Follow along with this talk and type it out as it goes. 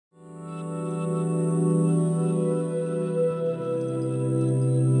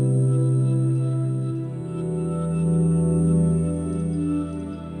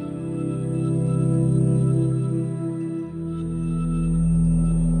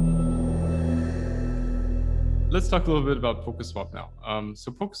let's talk a little bit about Polkaswap now.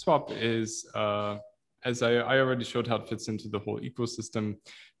 So Polkaswap is, as I already showed how it fits into the whole ecosystem,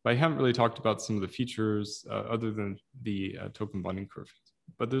 but I haven't really talked about some of the features other than the token bonding curve.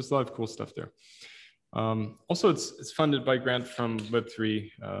 But there's a lot of cool stuff there. Also, it's funded by a grant from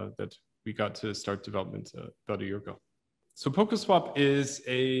Web3 that we got to start development about a year ago. So Polkaswap is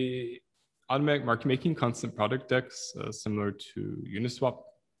a automatic market making constant product DEX similar to Uniswap,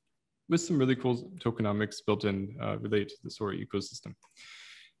 with some really cool tokenomics built in related to the SORA ecosystem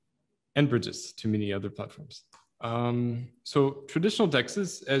and bridges to many other platforms. So traditional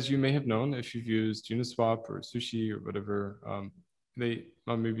DEXs, as you may have known, if you've used Uniswap or Sushi or whatever,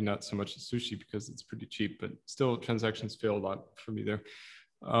 well, maybe not so much Sushi because it's pretty cheap, but still transactions fail a lot for me there.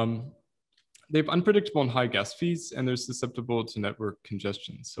 They have unpredictable and high gas fees, and they're susceptible to network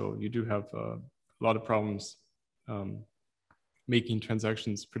congestion. So you do have a lot of problems making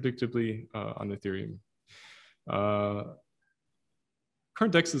transactions predictably on Ethereum.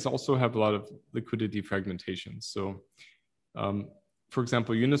 Current DEXs also have a lot of liquidity fragmentation. So for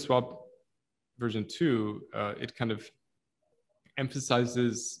example, Uniswap version 2, it kind of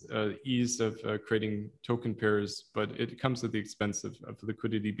emphasizes ease of creating token pairs, but it comes at the expense of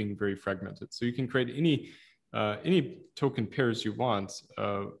liquidity being very fragmented. So you can create any token pairs you want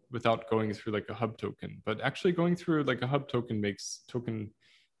without going through like a hub token. But actually going through like a hub token makes token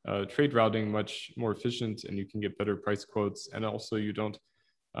trade routing much more efficient, and you can get better price quotes. And also you don't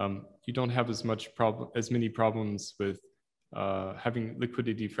have as many problems with having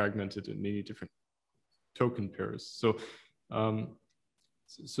liquidity fragmented in many different token pairs. So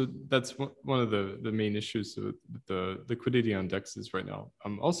that's one of the main issues with the liquidity on DEXs right now.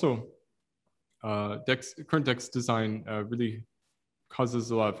 Also, current DEX design really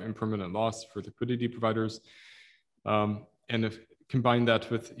causes a lot of impermanent loss for liquidity providers. And if combine that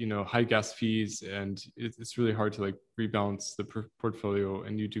with high gas fees, and it's really hard to like rebalance the portfolio,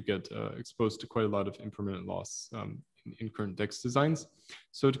 and you do get exposed to quite a lot of impermanent loss in current DEX designs.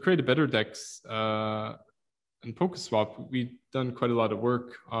 So to create a better DEX in Polkaswap, we've done quite a lot of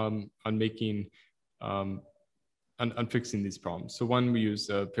work on making on fixing these problems. So one, we use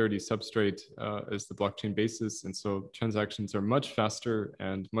parity substrate as the blockchain basis, and so transactions are much faster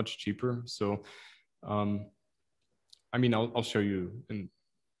and much cheaper. So I mean, I'll show you in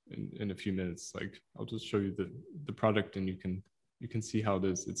a few minutes. Like I'll just show you the product, and you can see how it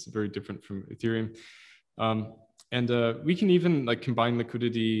is. It's very different from Ethereum. And we can even like combine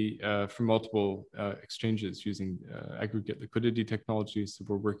liquidity from multiple exchanges using aggregate liquidity technology. So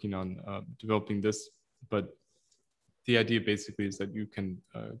we're working on developing this, but the idea basically is that you can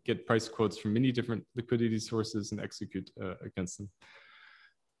get price quotes from many different liquidity sources and execute against them.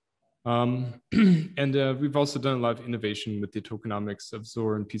 And we've also done a lot of innovation with the tokenomics of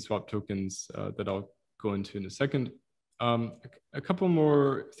SORA and PSWAP tokens that I'll go into in a second. A couple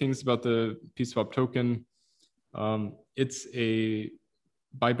more things about the PSWAP token. It's a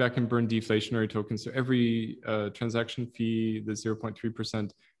buyback and burn deflationary token. So every transaction fee, the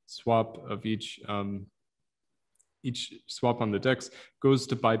 0.3% swap of each swap on the DEX goes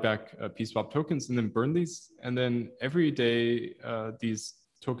to buy back PSWAP tokens and then burn these. And then every day, these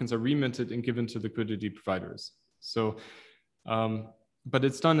tokens are reminted and given to liquidity providers. So, but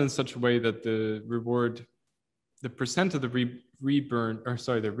it's done in such a way that the reward, the percent of the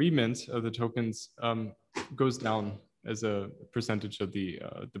remint of the tokens goes down as a percentage of the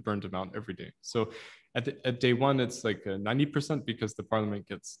burned amount every day. So at day one, it's like 90% because the parliament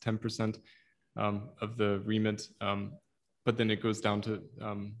gets 10% of the remit, but then it goes down to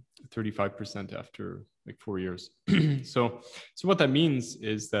 35% after like 4 years. So what that means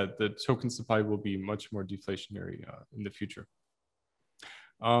is that the token supply will be much more deflationary in the future.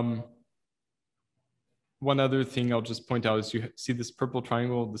 One other thing I'll just point out is you see this purple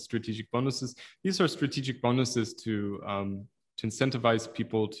triangle, the strategic bonuses. These are strategic bonuses to incentivize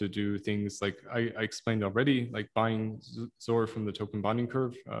people to do things like I explained already, like buying SORA from the token bonding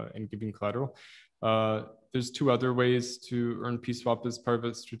curve and giving collateral. There's two other ways to earn PSWAP as part of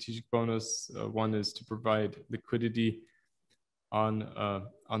a strategic bonus. One is to provide liquidity on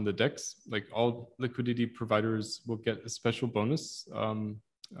the DEX. Like all liquidity providers will get a special bonus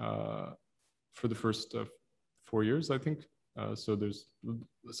for the first 4 years, I think. So there's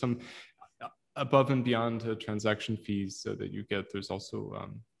some above and beyond transaction fees that you get. There's also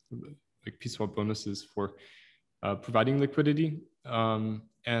like PSWAP bonuses for providing liquidity. And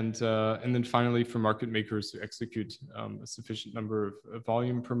then finally, for market makers who execute a sufficient number of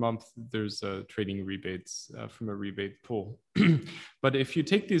volume per month, there's trading rebates from a rebate pool. But if you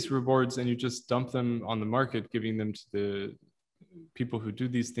take these rewards and you just dump them on the market, giving them to the people who do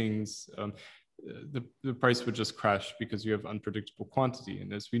these things, the price would just crash because you have unpredictable quantity.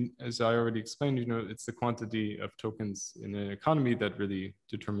 And as I already explained, it's the quantity of tokens in an economy that really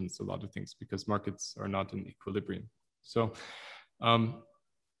determines a lot of things because markets are not in equilibrium. So,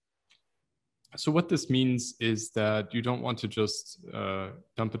 so what this means is that you don't want to just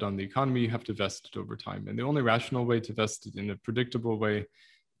dump it on the economy. You have to vest it over time. And the only rational way to vest it in a predictable way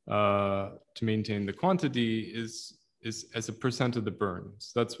to maintain the quantity is as a percent of the burn.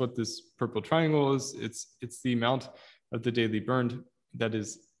 So that's what this purple triangle is. It's the amount of the daily burn that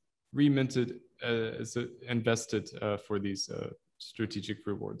is reminted invested for these strategic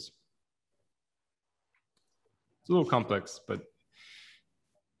rewards. It's a little complex, but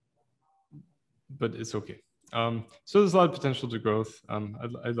it's okay. So there's a lot of potential to growth.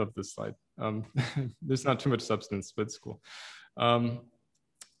 I love this slide. There's not too much substance, but it's cool.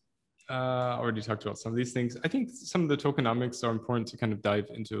 Already talked about some of these things. I think some of the tokenomics are important to kind of dive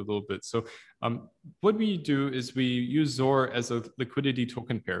into a little bit. So what we do is we use ZOR as a liquidity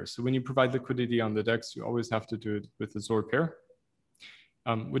token pair. So when you provide liquidity on the DEX, you always have to do it with a ZOR pair,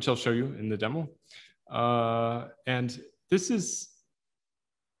 which I'll show you in the demo. And this is,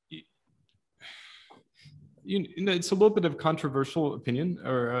 it's a little bit of controversial opinion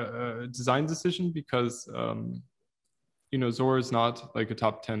or a design decision because ZOR is not like a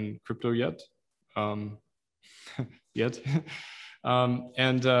top 10 crypto yet, so it's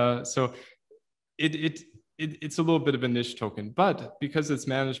a little bit of a niche token, but because it's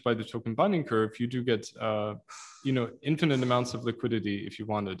managed by the token bonding curve, you do get infinite amounts of liquidity if you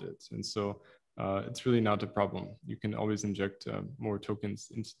wanted it, and so it's really not a problem. You can always inject more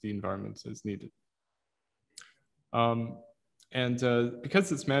tokens into the environment as needed.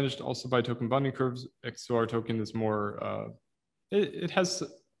 Because it's managed also by token bonding curves, XOR token is more, it has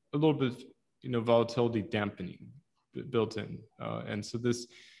a little bit of, volatility dampening built in. And so this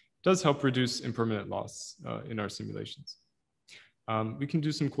does help reduce impermanent loss in our simulations. We can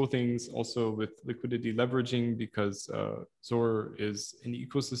do some cool things also with liquidity leveraging because ZOR is an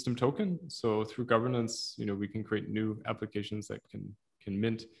ecosystem token. So through governance, we can create new applications that can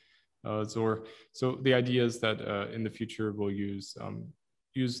mint ZOR. So the idea is that in the future we'll use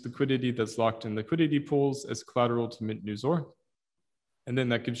liquidity that's locked in liquidity pools as collateral to mint new ZOR, and then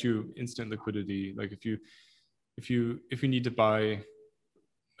that gives you instant liquidity. Like if you need to buy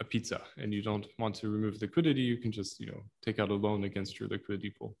a pizza and you don't want to remove liquidity, you can just take out a loan against your liquidity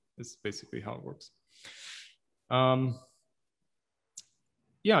pool. That's basically how it works.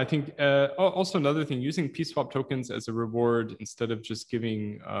 Yeah, I think also another thing, using PSwap tokens as a reward instead of just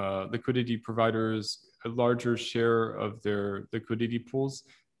giving liquidity providers a larger share of their liquidity pools,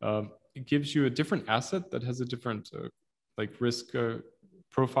 it gives you a different asset that has a different risk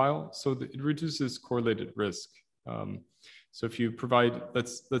profile. So it reduces correlated risk. So if you provide,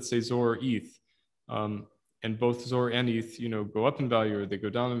 let's say ZOR ETH, and both ZOR and ETH, go up in value or they go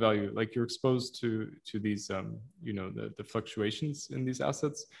down in value, like you're exposed to these, the fluctuations in these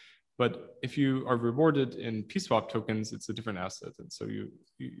assets. But if you are rewarded in PSwap tokens, it's a different asset, and so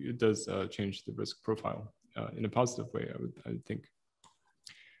it does change the risk profile in a positive way, I would think.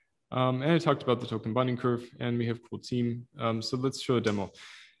 And I talked about the token bonding curve, and we have a cool team. So let's show a demo.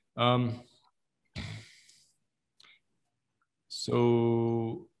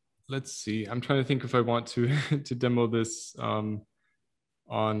 So let's see. I'm trying to think if I want to to demo this on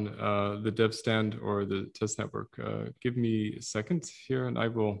the dev stand or the test network. Give me a second here, and I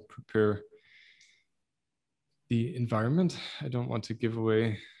will prepare the environment. I don't want to give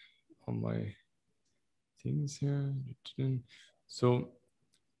away all my things here. So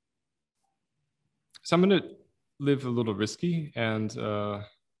I'm going to live a little risky and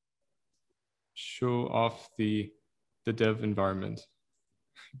show off the dev environment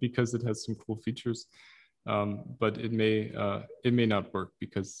because it has some cool features, but it may not work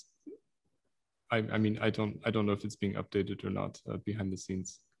because I mean I don't know if it's being updated or not behind the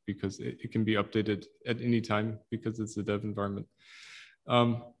scenes, because it can be updated at any time because it's a dev environment.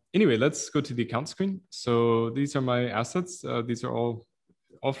 Anyway, let's go to the account screen. So these are my assets. These are all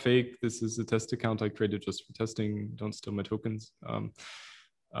fake. This is a test account I created just for testing. Don't steal my tokens.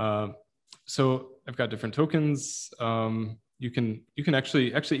 So I've got different tokens. You can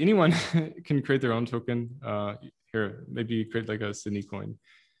actually anyone can create their own token. Here, maybe create like a Sydney coin.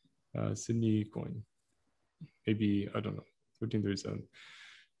 Sydney coin. Maybe, I don't know, 1337.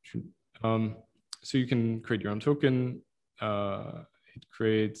 So you can create your own token. It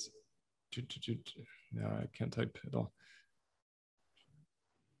creates, no, I can't type at all.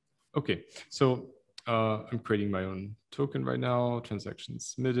 Okay, so I'm creating my own token right now, transaction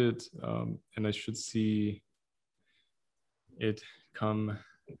submitted, and I should see it come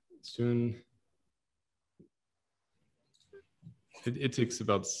soon. It takes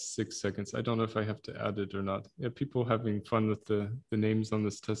about 6 seconds. I don't know if I have to add it or not. Yeah, people having fun with the names on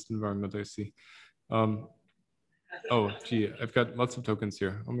this test environment, I see. Oh, gee, I've got lots of tokens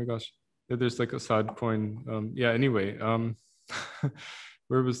here. Oh my gosh. Yeah, there's like a side coin. Yeah, anyway,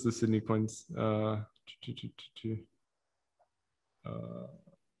 where was the Sydney coins?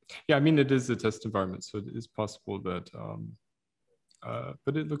 Yeah, I mean, it is a test environment, so it is possible that,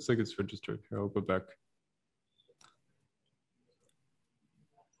 but it looks like it's registered. Here, I'll go back.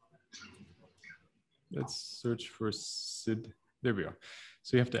 Let's search for Sid. There we are.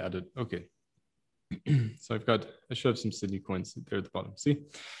 So you have to add it. Okay. So I should have some Sydney coins there at the bottom. See?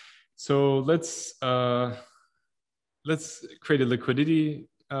 So let's create a liquidity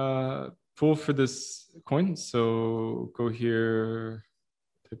pool for this coin. So go here,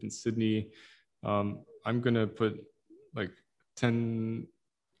 type in Sydney. I'm gonna put like 10.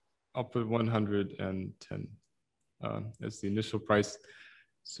 I'll put 110 as the initial price.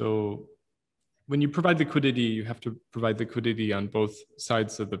 So when you provide liquidity, you have to provide liquidity on both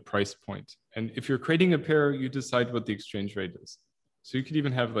sides of the price point. And if you're creating a pair, you decide what the exchange rate is. So you could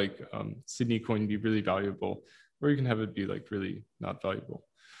even have like Sydney coin be really valuable, or you can have it be like really not valuable.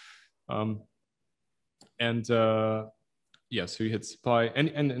 Yeah, so you hit supply. And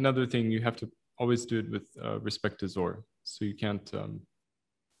another thing, you have to always do it with respect to SORA. So you can't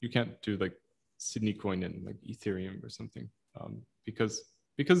do like Sydney coin in like Ethereum or something because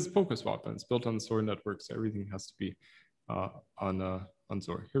it's Polkaswap and it's built on the SORA network, so everything has to be on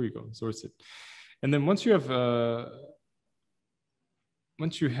SORA. Here we go, SORA SID. And then once you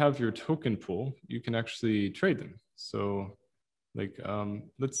have your token pool, you can actually trade them. So like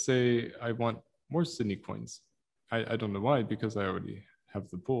let's say I want more Sydney coins. I don't know why, because I already have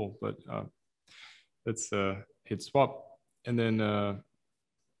the pool, but let's hit swap and then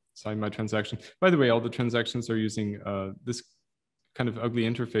sign my transaction. By the way, all the transactions are using this kind of ugly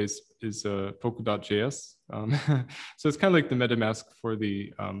interface is Polkadot.js. So it's kind of like the MetaMask for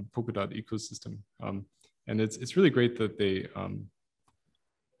the Polkadot ecosystem. And it's really great that they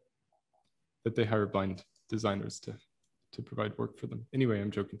hire blind designers to provide work for them. Anyway,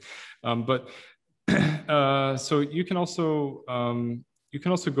 I'm joking. So you can also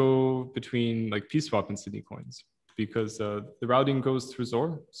go between like PSwap and Sydney coins, because the routing goes through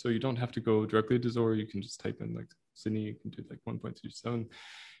SORA, so you don't have to go directly to SORA. You can just type in like Sydney, you can do like 1.27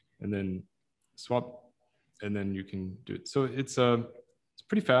 and then swap, and then you can do it. So it's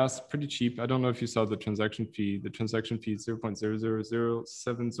pretty fast, pretty cheap. I don't know if you saw the transaction fee. The transaction fee is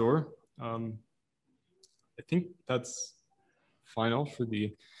 0.0007 SORA. I think that's final for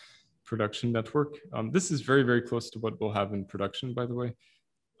the production network. This is very, very close to what we'll have in production, by the way.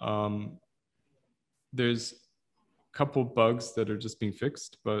 There's a couple bugs that are just being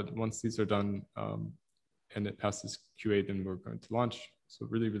fixed, but once these are done and it passes QA, then we're going to launch. So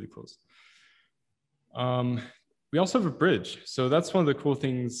really, really close. We also have a bridge. So that's one of the cool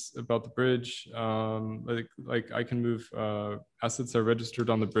things about the bridge. Like I can move assets that are registered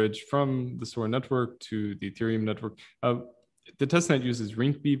on the bridge from the SORA network to the Ethereum network. The testnet uses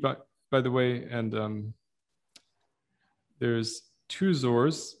Rinkeby, by the way, and there's 2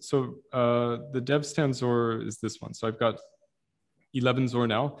 ZORs. So the dev stand ZOR is this one. So I've got 11 ZOR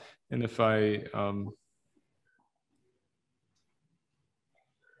now. And if I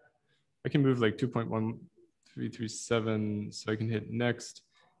can move like 2.1337, so I can hit next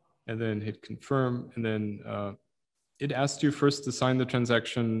and then hit confirm. And then it asks you first to sign the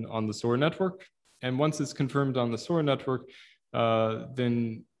transaction on the SORA network. And once it's confirmed on the SORA network,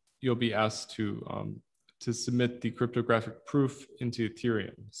 then you'll be asked to submit the cryptographic proof into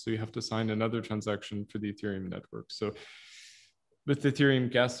Ethereum. So you have to sign another transaction for the Ethereum network. So with Ethereum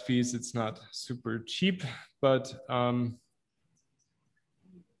gas fees, it's not super cheap, but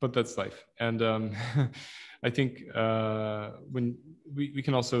that's life. And I think when we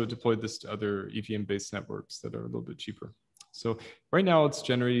can also deploy this to other EVM-based networks that are a little bit cheaper. So right now it's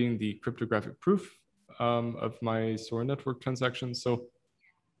generating the cryptographic proof of my SORA network transaction. So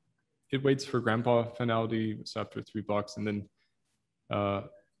it waits for grandpa finality, so after 3 blocks, and then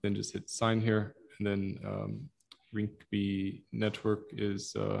just hit sign here, and then Rinkeby network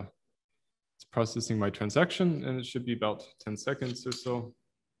is it's processing my transaction, and it should be about 10 seconds or so.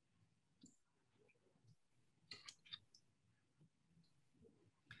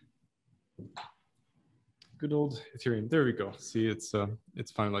 Good old Ethereum. There we go. See, it's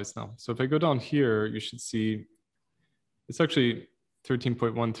finalized now. So if I go down here, you should see it's actually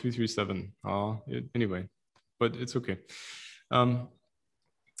 13.1337. Anyway, but it's okay.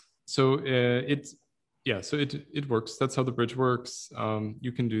 So it works. That's how the bridge works.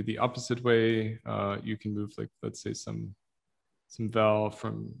 You can do the opposite way. You can move, like, let's say some some val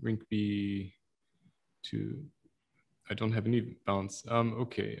from Rinkeby to, I don't have any balance.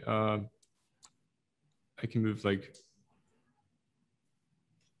 Okay, I can move like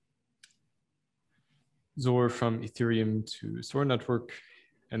ZOR from Ethereum to SORA network,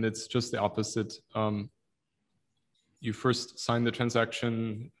 and it's just the opposite. You first sign the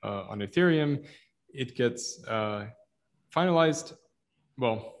transaction on Ethereum, it gets finalized.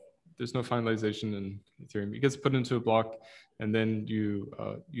 Well, there's no finalization in Ethereum. It gets put into a block, and then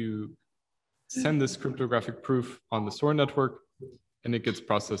you send this cryptographic proof on the SORA network, and it gets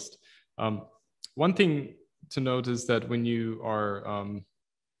processed. One thing to note is that when you're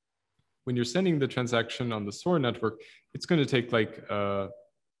sending the transaction on the SORA network, it's going to take like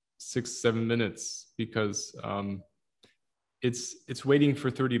 6-7 minutes because it's waiting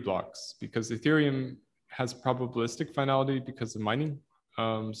for 30 blocks, because Ethereum has probabilistic finality because of mining.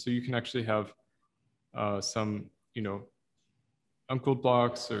 So you can actually have some, uncled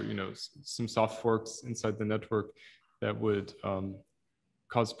blocks or, some soft forks inside the network that would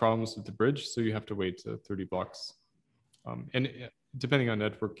cause problems with the bridge. So you have to wait 30 blocks. And depending on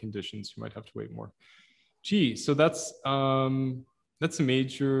network conditions, you might have to wait more. So that's a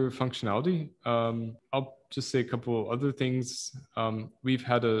major functionality. I'll just say a couple other things. We've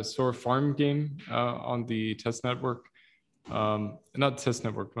had a SORA farm game on the test network. Not test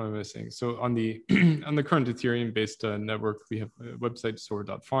network, what am I saying? So on the on the current Ethereum-based network, we have a website,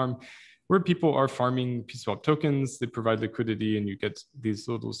 sora.farm, where people are farming PSwap tokens. They provide liquidity, and you get these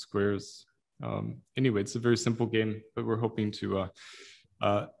little squares. Anyway, it's a very simple game, but we're hoping to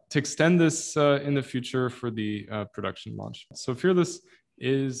extend this in the future for the production launch. So Fearless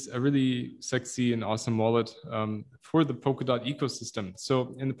is a really sexy and awesome wallet for the Polkadot ecosystem.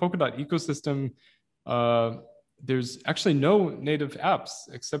 So in the Polkadot ecosystem, there's actually no native apps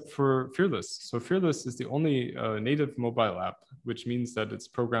except for Fearless. So Fearless is the only native mobile app, which means that it's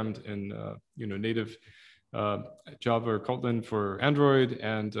programmed in native Java or Kotlin for Android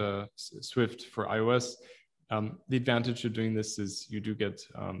and Swift for iOS. The advantage of doing this is you do get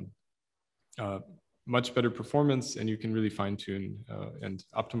much better performance, and you can really fine tune and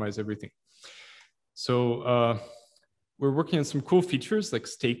optimize everything. So we're working on some cool features like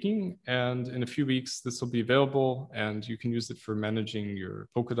staking, and in a few weeks this will be available, and you can use it for managing your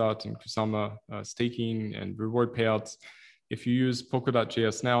Polkadot and Kusama staking and reward payouts. If you use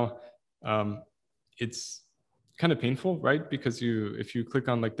Polkadot.js now, it's kind of painful, right? Because if you click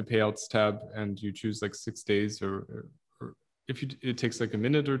on like the payouts tab and you choose like 6 days, or if it takes like a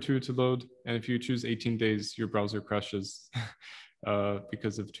minute or two to load, and if you choose 18 days, your browser crashes.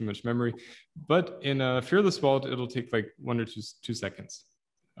 Because of too much memory. But in a Fearless wallet, it'll take like 1 or 2 seconds.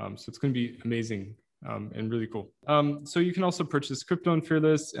 So it's going to be amazing and really cool. So you can also purchase crypto in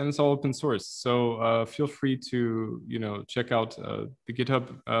Fearless, and it's all open source. So feel free to check out the GitHub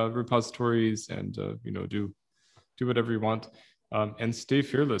repositories and do whatever you want. And stay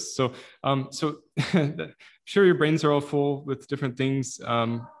fearless. So I'm sure your brains are all full with different things.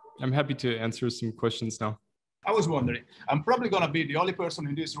 I'm happy to answer some questions now. I was wondering, I'm probably going to be the only person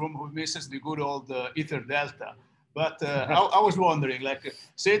in this room who misses the good old Ether Delta. But I was wondering, like,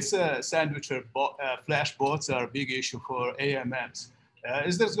 since sandwicher flash bots are a big issue for AMMs,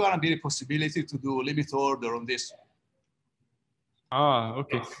 is there going to be the possibility to do limit order on this?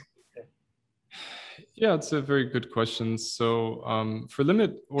 Okay. Yeah, it's a very good question. So for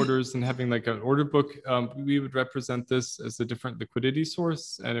limit orders and having like an order book, we would represent this as a different liquidity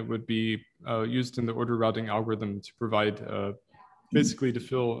source, and it would be used in the order routing algorithm to provide basically to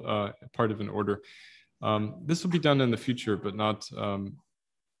fill part of an order. This will be done in the future, but not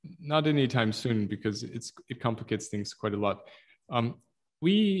anytime soon, because it complicates things quite a lot.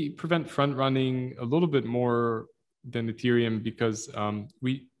 We prevent front running a little bit more than Ethereum because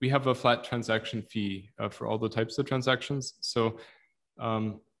we have a flat transaction fee for all the types of transactions. So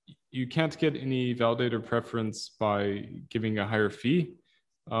you can't get any validator preference by giving a higher fee.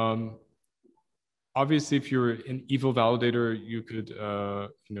 Obviously, if you're an evil validator, you could,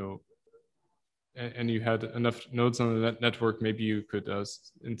 and you had enough nodes on the network, maybe you could,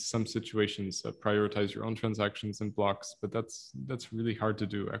 in some situations, prioritize your own transactions and blocks. But that's really hard to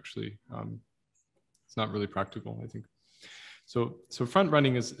do, actually. It's not really practical, I think. So front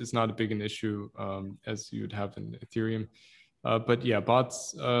running is not a big an issue as you would have in Ethereum. But yeah,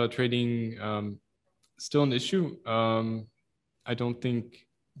 bots trading still an issue. I don't think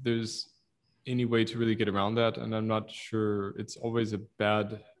there's any way to really get around that, and I'm not sure it's always a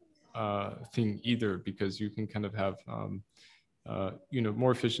bad thing either, because you can kind of have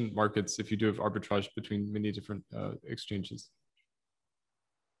more efficient markets if you do have arbitrage between many different exchanges.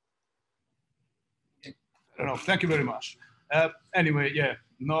 Thank you very much. Anyway, yeah,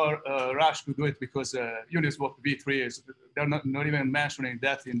 no rush to do it because Uniswap V3 is, they're not even mentioning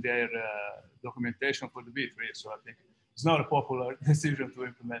that in their documentation for the V3. So I think it's not a popular decision to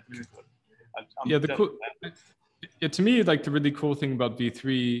implement Uniswap. Yeah, to me, like the really cool thing about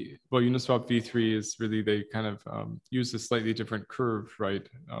V3, well, Uniswap V3 is really they kind of use a slightly different curve, right?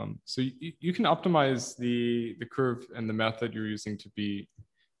 So you can optimize the curve and the math that you're using to be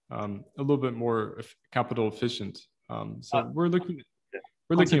a little bit more capital efficient. So we're looking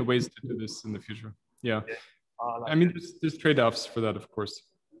at ways to do this in the future. Yeah, I mean, there's trade-offs for that, of course.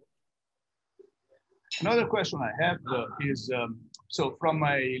 Another question I have is, so from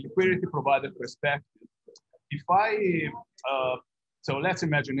my liquidity provider perspective, if I, so let's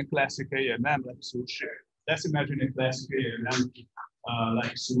imagine a classic AMM like Sushi. Let's imagine a classic AMM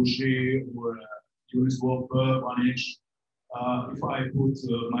like Sushi or Uniswap 1inch. If I put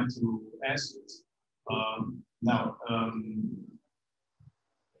my two assets, now,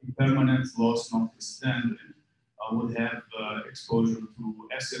 impermanent loss notwithstanding, I would have exposure to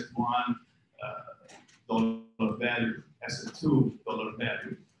asset one, dollar value, asset two, dollar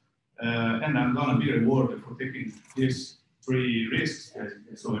value. And I'm going to be rewarded for taking these three risks.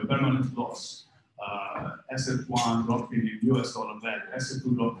 So impermanent loss, asset one dropping in US dollar value, asset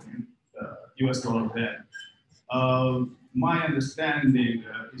two dropping in US dollar value. My understanding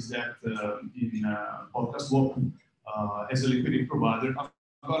is that in Polkaswap, as a liquidity provider,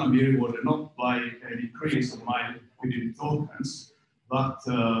 I'm going to be rewarded not by an increase of my liquidity tokens, but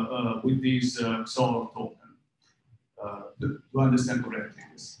with these SORA token. To understand correctly,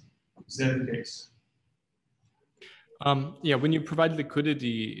 is that the case? Yeah, when you provide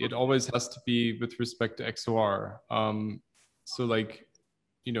liquidity, it always has to be with respect to XOR. So like,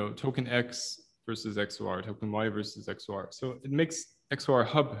 you know, token X versus XOR, token Y versus XOR. So it makes XOR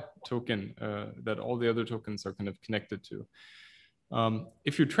hub token that all the other tokens are kind of connected to.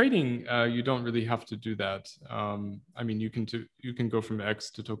 If you're trading, you don't really have to do that. I mean, you can go from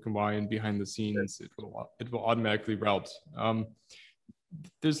X to token Y, and behind the scenes, it will automatically route.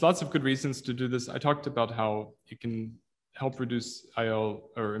 There's lots of good reasons to do this. I talked about how it can help reduce IL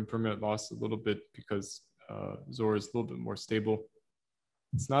or impermanent loss a little bit because SORA is a little bit more stable.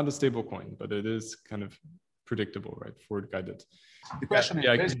 It's not a stable coin, but it is kind of predictable, right? Forward guided. The question is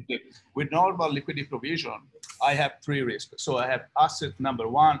basically, with normal liquidity provision, I have three risks. So I have asset number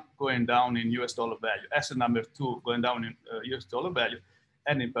one going down in US dollar value, asset number two going down in US dollar value,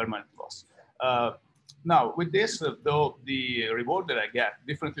 and impermanent loss. Now, with this, though, the reward that I get,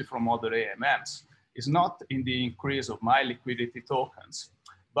 differently from other AMMs, is not in the increase of my liquidity tokens,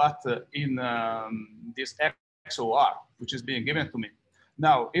 but in this XOR, which is being given to me.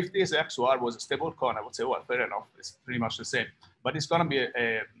 Now, if this XOR was a stable coin, I would say, well, fair enough, it's pretty much the same. But it's going to be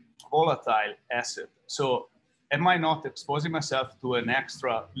a volatile asset. So am I not exposing myself to an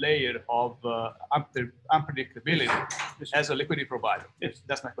extra layer of unpredictability as a liquidity provider? Yes.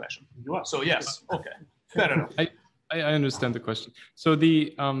 That's my question. You are. So yes, okay, fair enough. I understand the question. So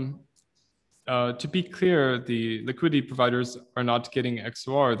the to be clear, the liquidity providers are not getting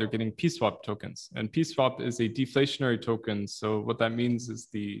XOR, they're getting PSwap tokens. And PSwap is a deflationary token. So what that means is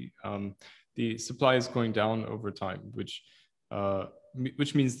the supply is going down over time, which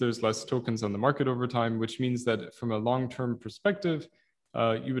means there's less tokens on the market over time, which means that from a long-term perspective,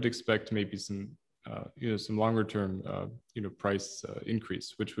 you would expect maybe some longer-term, price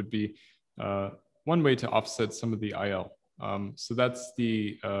increase, which would be one way to offset some of the IL. So that's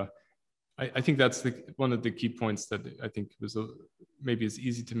the I think that's one of the key points that I think was maybe is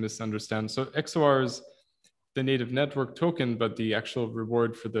easy to misunderstand. So XOR is the native network token, but the actual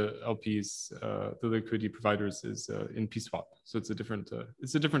reward for the LPs, the liquidity providers, is in PSwap. So it's a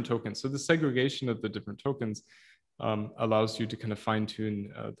different token. So the segregation of the different tokens allows you to kind of fine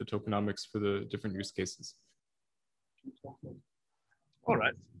tune the tokenomics for the different use cases. All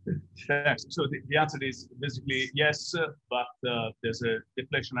right, thanks. So the answer is basically yes, but there's a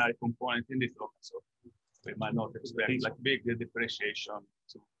deflationary component in the token, so we might not expect like big depreciation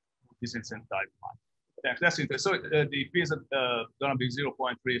to disincentivize money. Thanks, that's interesting. So the fees are gonna be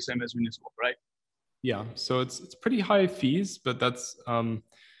 0.3, same as Uniswap, right? Yeah, so it's pretty high fees, but that's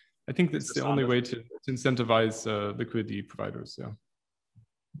I think that's the only way to incentivize liquidity providers. Yeah.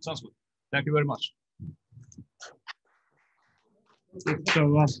 Sounds good. Thank you very much.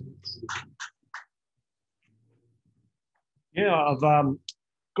 So, yeah, I've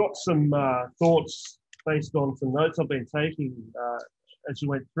got some thoughts based on some notes I've been taking as you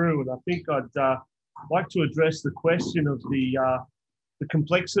went through, and I think I'd like to address the question of the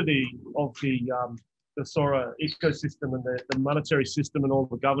complexity of the SORA ecosystem and the monetary system and all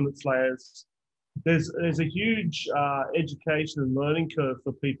the governance layers there's a huge education and learning curve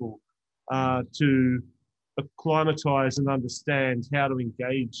for people to acclimatize and understand how to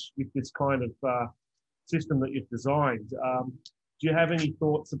engage with this kind of system that you've designed. Do you have any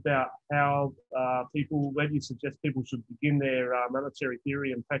thoughts about how where do you suggest people should begin their monetary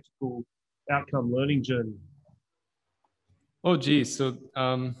theory and practical outcome learning journey? Oh, geez. So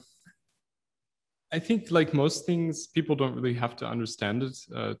I think like most things, people don't really have to understand it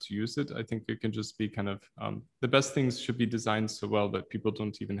to use it. I think it can just be kind of, the best things should be designed so well that people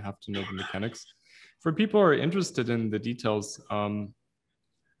don't even have to know the mechanics. For people who are interested in the details,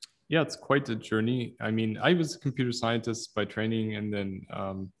 yeah, it's quite a journey. I mean, I was a computer scientist by training, and then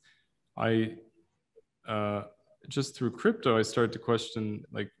I just through crypto, I started to question,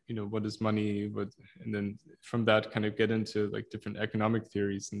 like, you know, what is money? And then from that kind of get into like different economic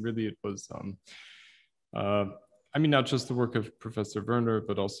theories. And really it was, I mean, not just the work of Professor Werner,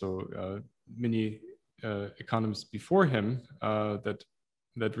 but also many economists before him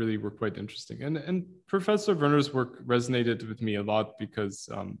that really were quite interesting. And Professor Werner's work resonated with me a lot because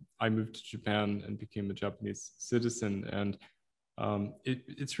I moved to Japan and became a Japanese citizen. And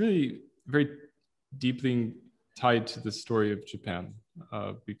it's really very deeply tied to the story of Japan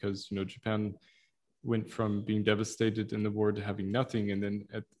because, you know, Japan went from being devastated in the war to having nothing. And then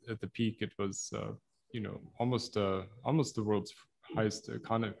at the peak, it was, you know, almost the world's highest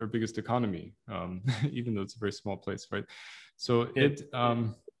economy or biggest economy, even though it's a very small place, right? So it,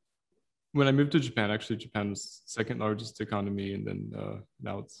 when I moved to Japan, actually Japan was second largest economy, and then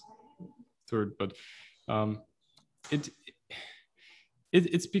now it's third. But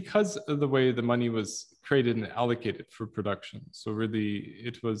it's because of the way the money was created and allocated for production. So really,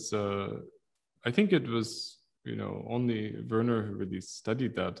 it was, I think it was, you know, only Werner who really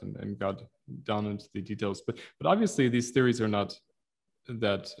studied that and got down into the details. But obviously, these theories are not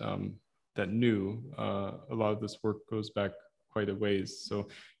that new. A lot of this work goes back quite a ways. So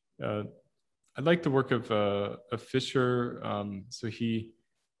I like the work of Fisher. So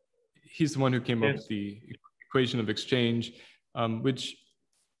he's the one who came up with the equation of exchange, which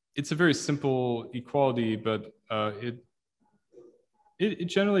it's a very simple equality, but it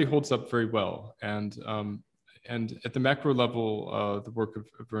generally holds up very well. And at the macro level, the work of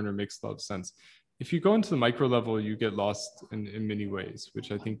Werner makes a lot of sense. If you go into the micro level, you get lost in many ways,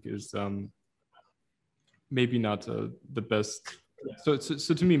 which I think is maybe not the best. So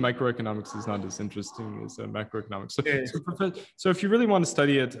to me, microeconomics is not as interesting as macroeconomics. So if you really want to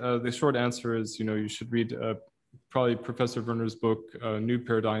study it, the short answer is, you know, you should read probably Professor Werner's book, New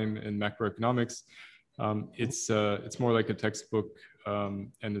Paradigm in Macroeconomics. It's more like a textbook,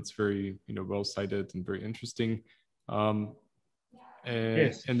 and it's very, you know, well cited and very interesting.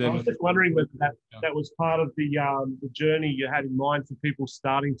 Yes, and then I was just wondering whether that was part of the journey you had in mind for people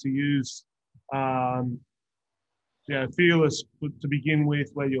starting to use, you know, Fearless to begin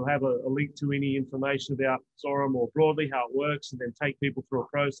with, where you'll have a link to any information about SORA more broadly, how it works, and then take people through a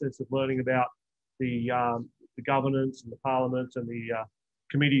process of learning about the governance and the parliament and the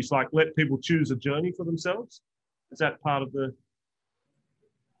committees, like let people choose a journey for themselves. Is that part of the?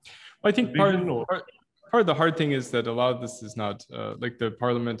 I think part of the hard thing is that a lot of this is not like the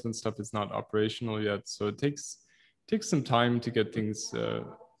parliament and stuff is not operational yet. So it takes some time to get things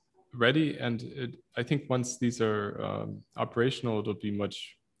ready. And I think once these are operational, it'll be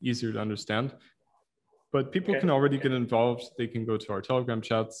much easier to understand. But people can already get involved. They can go to our Telegram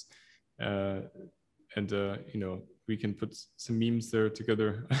chats, and you know, we can put some memes there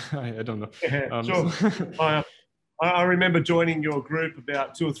together. I don't know. Sure. I remember joining your group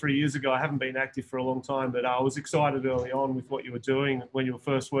about 2 or 3 years ago. I haven't been active for a long time, but I was excited early on with what you were doing when you were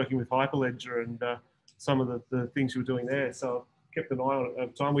first working with Hyperledger and some of the things you were doing there. So I kept an eye on it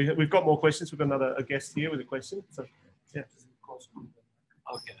over time. We've got more questions. We've got a guest here with a question. So, yeah.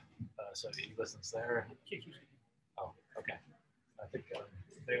 Okay. So he listens there. Oh, okay. I think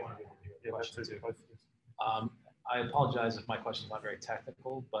they want to be able to hear the question too. I apologize if my question is not very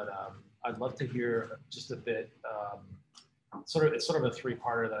technical, but I'd love to hear just a bit. It's sort of a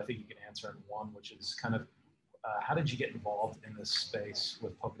 3-parter that I think you can answer in one, which is kind of how did you get involved in this space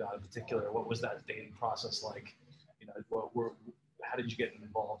with Polkadot in particular? What was that dating process like? You know, how did you get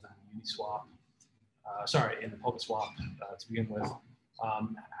involved in Uniswap? In the Polkaswap to begin with.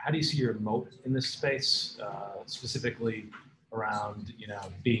 How do you see your moat in this space, specifically around, you know,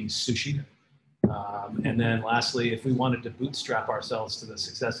 being sushi? And then lastly, if we wanted to bootstrap ourselves to the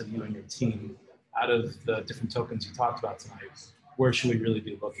success of you and your team out of the different tokens you talked about tonight, where should we really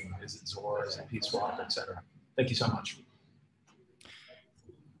be looking? Is it SORA, is it PSwap, et cetera? Thank you so much.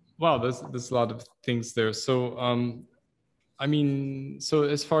 Wow, there's a lot of things there. So I mean, so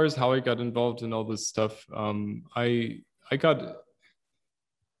as far as how I got involved in all this stuff, I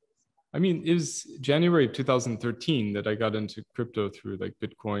mean, it was January of 2013 that I got into crypto through like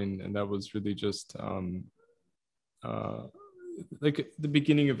Bitcoin, and that was really just like the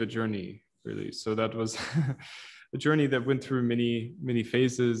beginning of a journey, really. So that was a journey that went through many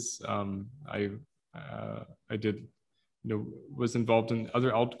phases. I did, was involved in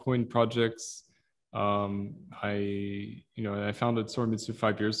other altcoin projects. I founded Soramitsu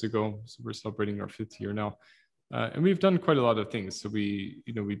 5 years ago, so we're celebrating our 5th year now. And we've done quite a lot of things. So we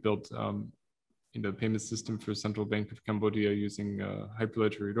built, payment system for Central Bank of Cambodia using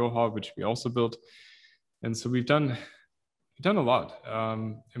Hyperledger Iroha, which we also built. And so we've done a lot.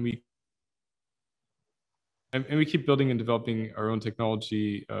 And we keep building and developing our own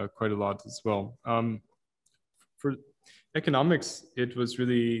technology quite a lot as well. For economics, it was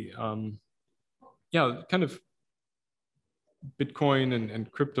really, kind of Bitcoin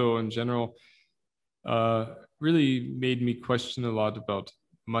and crypto in general really made me question a lot about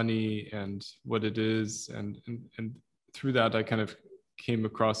money and what it is. And through that, I kind of came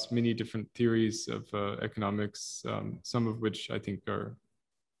across many different theories of economics, some of which I think are...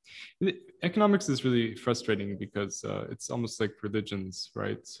 Economics is really frustrating because it's almost like religions,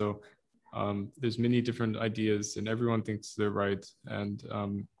 right? So there's many different ideas and everyone thinks they're right. And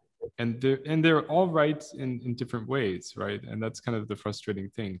they're all right in different ways, right? And that's kind of the frustrating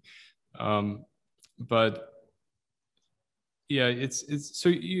thing. But yeah, it's so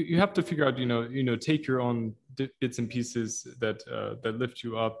you have to figure out, take your own bits and pieces that lift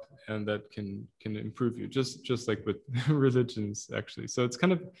you up and that can improve you, just like with religions, actually. So it's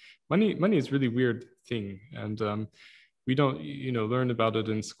kind of money is a really weird thing, and we don't learn about it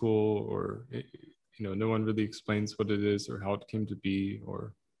in school, or no one really explains what it is or how it came to be,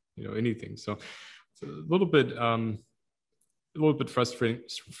 or anything. So it's a little bit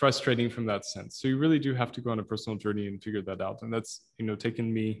frustrating from that sense. So you really do have to go on a personal journey and figure that out. And that's,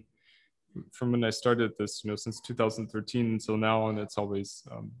 taken me from when I started this, since 2013 until now, and it's always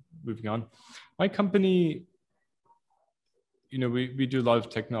moving on. My company, we do a lot of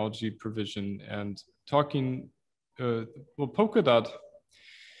technology provision and talking, well, Polkadot,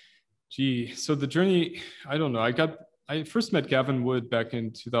 so the journey, I don't know, I first met Gavin Wood back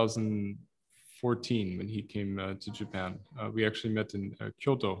in 2014 when he came to Japan. We actually met in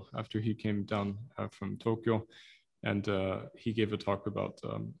Kyoto after he came down from Tokyo, and he gave a talk about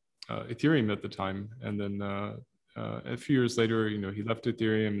Ethereum at the time. And then a few years later, he left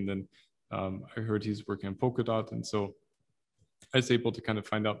Ethereum, and then I heard he's working on Polkadot. And so I was able to kind of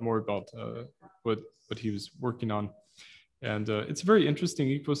find out more about what he was working on. And it's a very interesting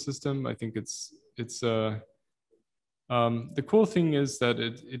ecosystem. I think the cool thing is that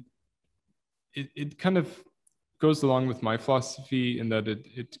it kind of goes along with my philosophy in that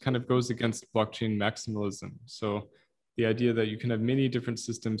it kind of goes against blockchain maximalism. So the idea that you can have many different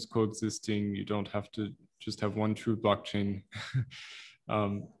systems coexisting, you don't have to just have one true blockchain.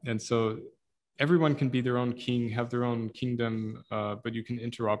 And so everyone can be their own king, have their own kingdom, but you can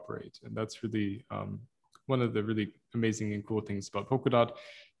interoperate. And that's really one of the really amazing and cool things about Polkadot.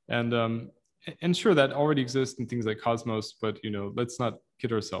 And sure, that already exists in things like Cosmos, but let's not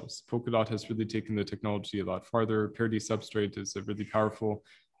kid ourselves. Polkadot has really taken the technology a lot farther. Parity Substrate is a really powerful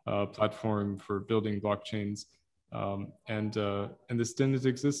platform for building blockchains, and this didn't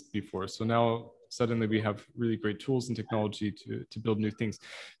exist before. So now suddenly we have really great tools and technology to build new things.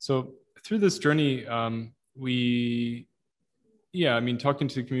 So through this journey, talking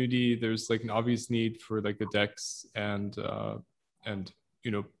to the community, there's like an obvious need for like a DEX, and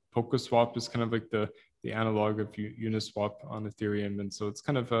Polkaswap is kind of like the analog of Uniswap on Ethereum. And so it's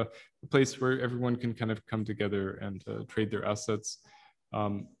kind of a place where everyone can kind of come together and trade their assets.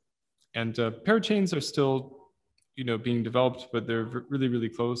 Parachains are still, being developed, but they're really, really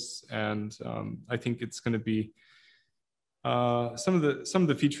close. And I think it's going to be some of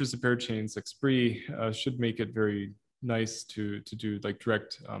the features of parachains, like Spree, should make it very nice to do like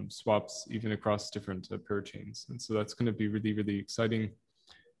direct swaps even across different parachains. And so that's going to be really, really exciting.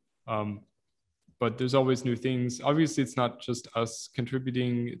 But there's always new things. Obviously, it's not just us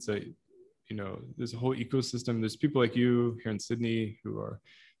contributing. It's there's a whole ecosystem. There's people like you here in Sydney who are,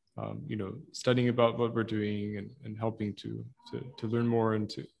 studying about what we're doing and helping to learn more and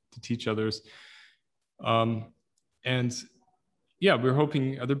to teach others. And yeah, we're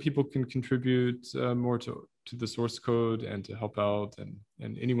hoping other people can contribute more to the source code and to help out, and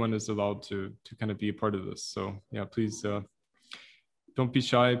anyone is allowed to kind of be a part of this. So yeah, please don't be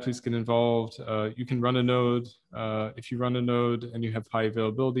shy, please get involved. You can run a node. If you run a node and you have high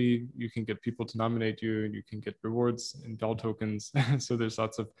availability, you can get people to nominate you, and you can get rewards in Val tokens. So there's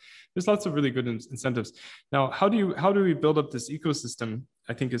lots of really good incentives. Now, how do we build up this ecosystem,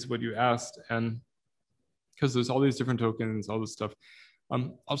 I think is what you asked. And because there's all these different tokens, all this stuff.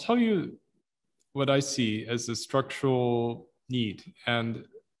 I'll tell you what I see as a structural need. And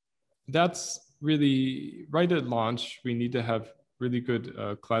that's really right at launch, we need to have really good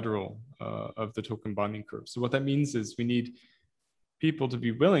collateral of the token bonding curve. So what that means is we need people to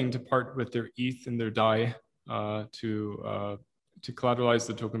be willing to part with their ETH and their DAI to collateralize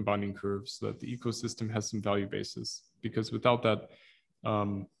the token bonding curve so that the ecosystem has some value basis. Because without that,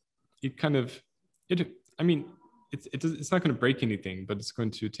 it's not going to break anything, but it's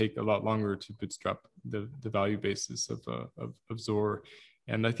going to take a lot longer to bootstrap the value basis of SORA.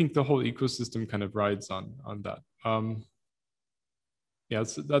 And I think the whole ecosystem kind of rides on that. Yeah,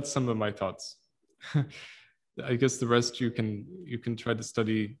 so that's some of my thoughts. I guess the rest you can try to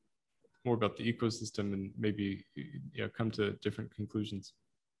study more about the ecosystem and maybe come to different conclusions.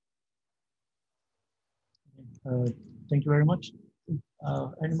 Thank you very much.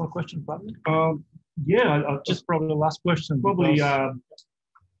 Any more questions, Bobby? Yeah, Just probably the last question. Probably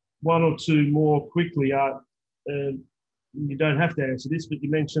one or two more quickly. You don't have to answer this, but you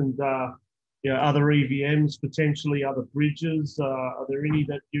mentioned other EVMs, potentially other bridges. Are there any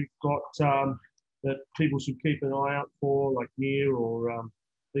that you've got that people should keep an eye out for, like NEAR or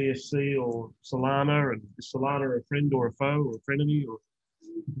BSC or Solana? And is Solana a friend or a foe or a frenemy? Or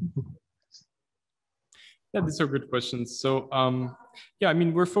yeah, these are good questions. So yeah, I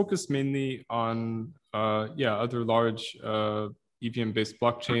mean, we're focused mainly on other large EVM-based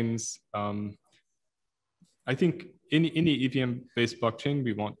blockchains. I think any EVM-based blockchain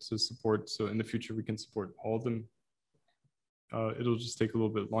we want to support. So in the future, we can support all of them. It'll just take a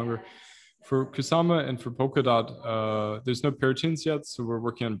little bit longer. For Kusama and for Polkadot, there's no parachains yet. So we're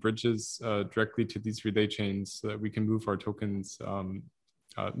working on bridges directly to these relay chains so that we can move our tokens,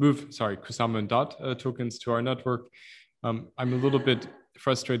 Kusama and DOT tokens to our network. I'm a little bit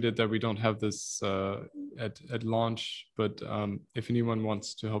frustrated that we don't have this at launch, but if anyone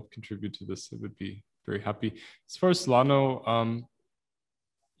wants to help contribute to this, it would be very happy. As far as Solano, I'm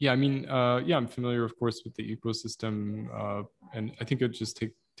familiar, of course, with the ecosystem, and I think it just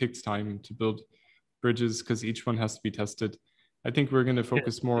takes time to build bridges because each one has to be tested. I think we're going to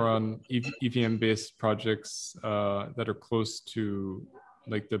focus more on EVM-based projects that are close to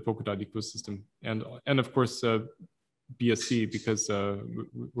like the Polkadot ecosystem, and of course BSC because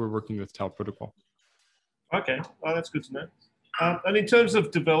we're working with Tau protocol. Okay, that's good to know. And in terms of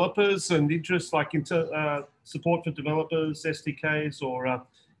developers and interest, like support for developers, SDKs, or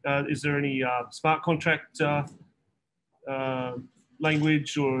is there any smart contract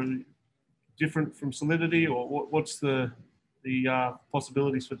language or different from Solidity, or what's the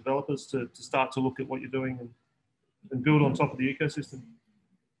possibilities for developers to start to look at what you're doing and build on top of the ecosystem?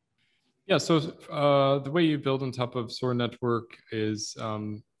 Yeah, so the way you build on top of SORA network is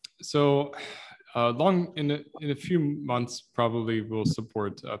in a few months, probably we'll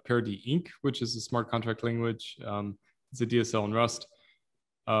support Parity Inc., which is a smart contract language. It's a DSL in Rust.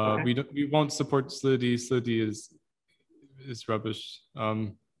 Okay. We won't support Solidity. Solidity is rubbish.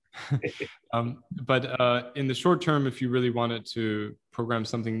 But in the short term, if you really wanted to program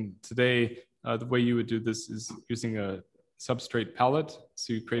something today, the way you would do this is using a substrate palette.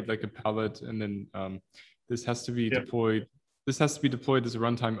 So you create like a palette, and then this has to be deployed. This has to be deployed as a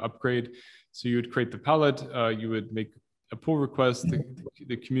runtime upgrade. So you would create the palette, you would make a pull request,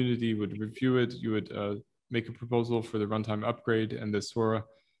 the community would review it, you would make a proposal for the runtime upgrade, and the SORA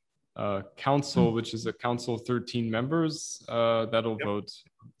council, which is a council of 13 members, that'll vote.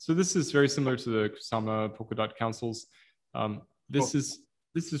 So this is very similar to the Kusama Polkadot councils. This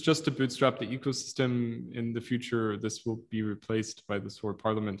is just to bootstrap the ecosystem. In the future, this will be replaced by the SORA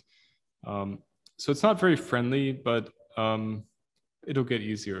parliament. So it's not very friendly, but it'll get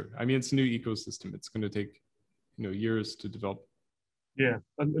easier. I mean, it's a new ecosystem. It's going to take, years to develop. Yeah,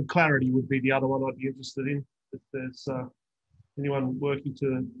 and Clarity would be the other one I'd be interested in. If there's anyone working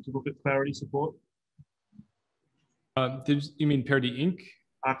to look at Clarity support. You mean Parity Inc.?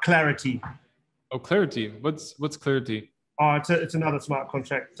 Clarity. Oh, Clarity. What's Clarity? Oh, it's another smart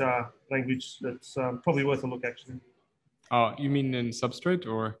contract language that's probably worth a look, actually. Oh, you mean in Substrate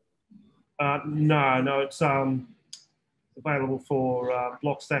or? No, it's available for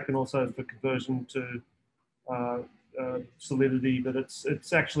Blockstack and also for conversion to Solidity, but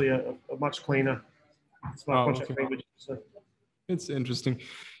it's actually a much cleaner smart contract language. So. It's interesting.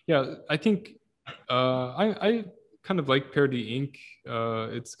 Yeah, I think I kind of like Parity Inc.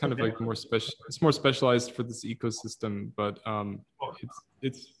 It's kind of like more special. It's more specialized for this ecosystem, but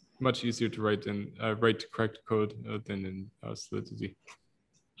it's much easier to write to correct code than in Solidity.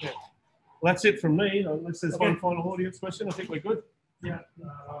 Yeah. Well, that's it from me. Unless there's one final audience question, I think we're good. Yeah.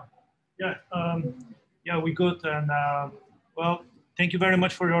 Yeah, we're good. And well, thank you very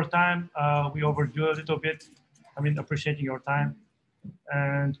much for your time. We overdue a little bit. I mean, appreciating your time.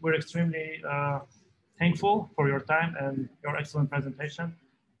 And we're extremely thankful for your time and your excellent presentation.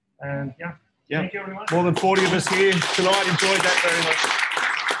 And yeah, thank you everyone. More than 40 of us here tonight enjoyed that very much.